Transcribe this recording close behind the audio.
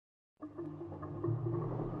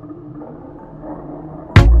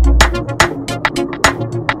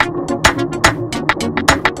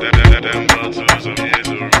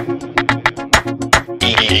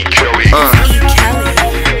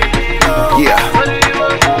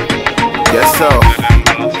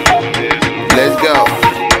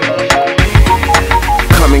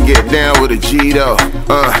Naeto.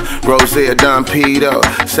 Rose or Don Pito.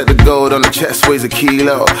 Set the gold on the chest, weighs a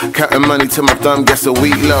kilo. Counting money till my thumb gets a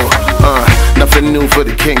week low. Nothing new for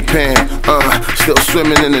the kingpin. Still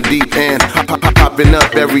swimming in the deep end. Popping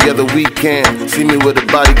up every other weekend. See me with a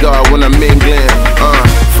bodyguard when I'm mingling.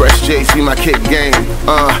 Fresh J, see my kick game.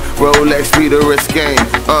 Rolex be the wrist game.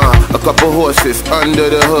 A couple horses under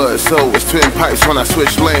the hood, so it's twin pipes when I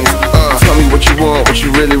switch lanes. Tell me what you want, what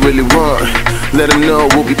you really, really want. Let them know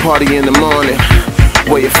we'll be partying in the morning.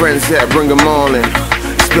 Where your friends at, bring them all in.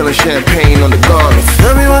 Spilling champagne on the garments.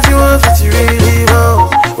 Tell me what you want, what you really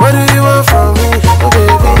want. What do you want from me, oh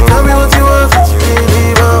baby? Tell me what you want, what you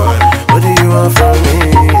really want. What do you want from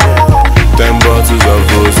me, yeah. 10 bottles of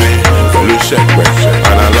rosé, blue check,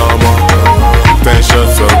 and a llama. 10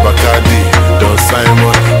 shots of Bacardi, Don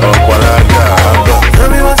Simon, or Guaraga. Tell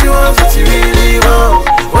me what you want, what you really want.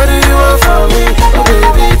 What do you want from me, oh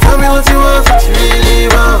baby? Tell me what you want, what you really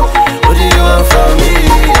want. What do you want from me,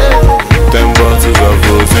 yeah. 10 bottles of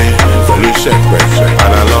rosé, blue check,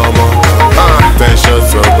 and a llama. 10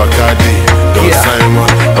 shots of Bacardi, Don Simon,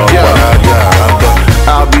 or Guaraga.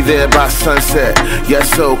 I'll be there by sunset. Yes,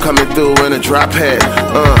 so coming through in a drop head.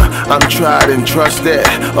 I'm tried and trusted.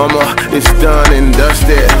 It's done and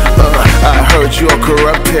dusted. I heard you're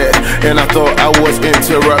corrupted, and I thought I was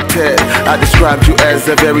interrupted. I described you as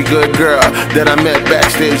a very good girl that I met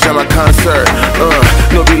backstage at my concert.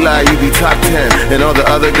 No be lie, you be top 10, and all the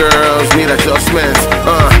other girls need adjustments.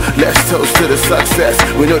 Let's toast to the success.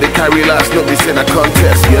 We know they carry lots, nobody's in a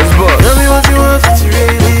contest. Yes, boss. Tell me what you want, what you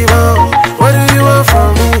really want. What do you want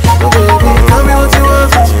from me, oh baby? Tell me what you want,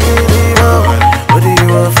 what you really want. What do you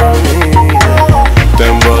want from me, yeah.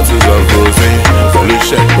 10 bottles of rosé, blue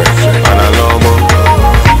check, and a llama.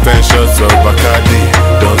 10 shots of Bacardi,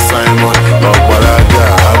 Don Simon, or Guaraga.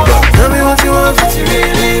 Tell me what you want, what you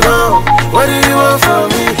really want. What do you want from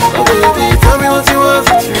me, oh baby? Tell me what you want,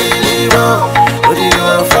 what you really want. What do you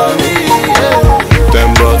want from me, yeah.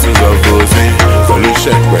 10 bottles of rosé, blue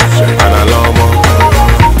check, and a llama.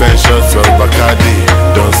 10 shots of Bacardi,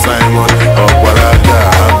 Don Simon, or Guaraga.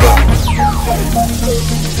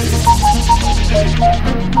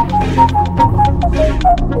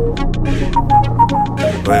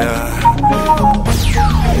 Oh yeah.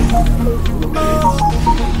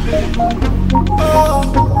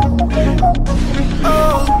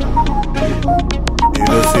 You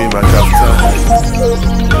don't see my captain.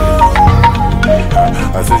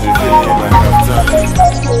 I said you feel in my captain.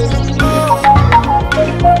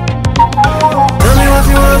 Tell me what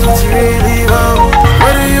you want, what you really want.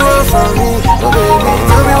 What do you want from me, oh baby?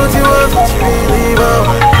 Tell me what you want, what you really want.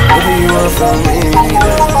 What do you want from me,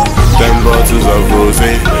 yeah. 10 bottles of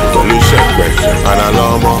rosé, blue check, and a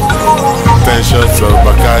llama. 10 shots of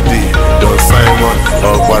Bacardi, Don Simon,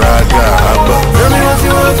 or Guaraga. Tell me what you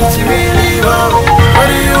want, what you really want. What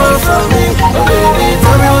do you want from me, oh baby?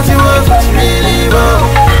 Tell me what you want, what you really want.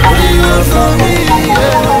 What do you want from me,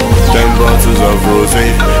 yeah. 10 bottles of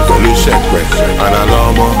rosé, blue check, and a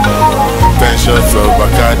llama. 10 shots of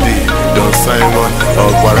Bacardi, Don Simon, or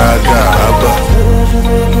Guaraga.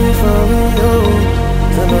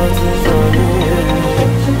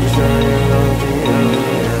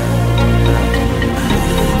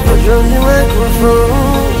 You're the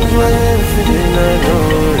microphone, my everything I know,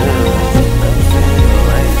 yeah.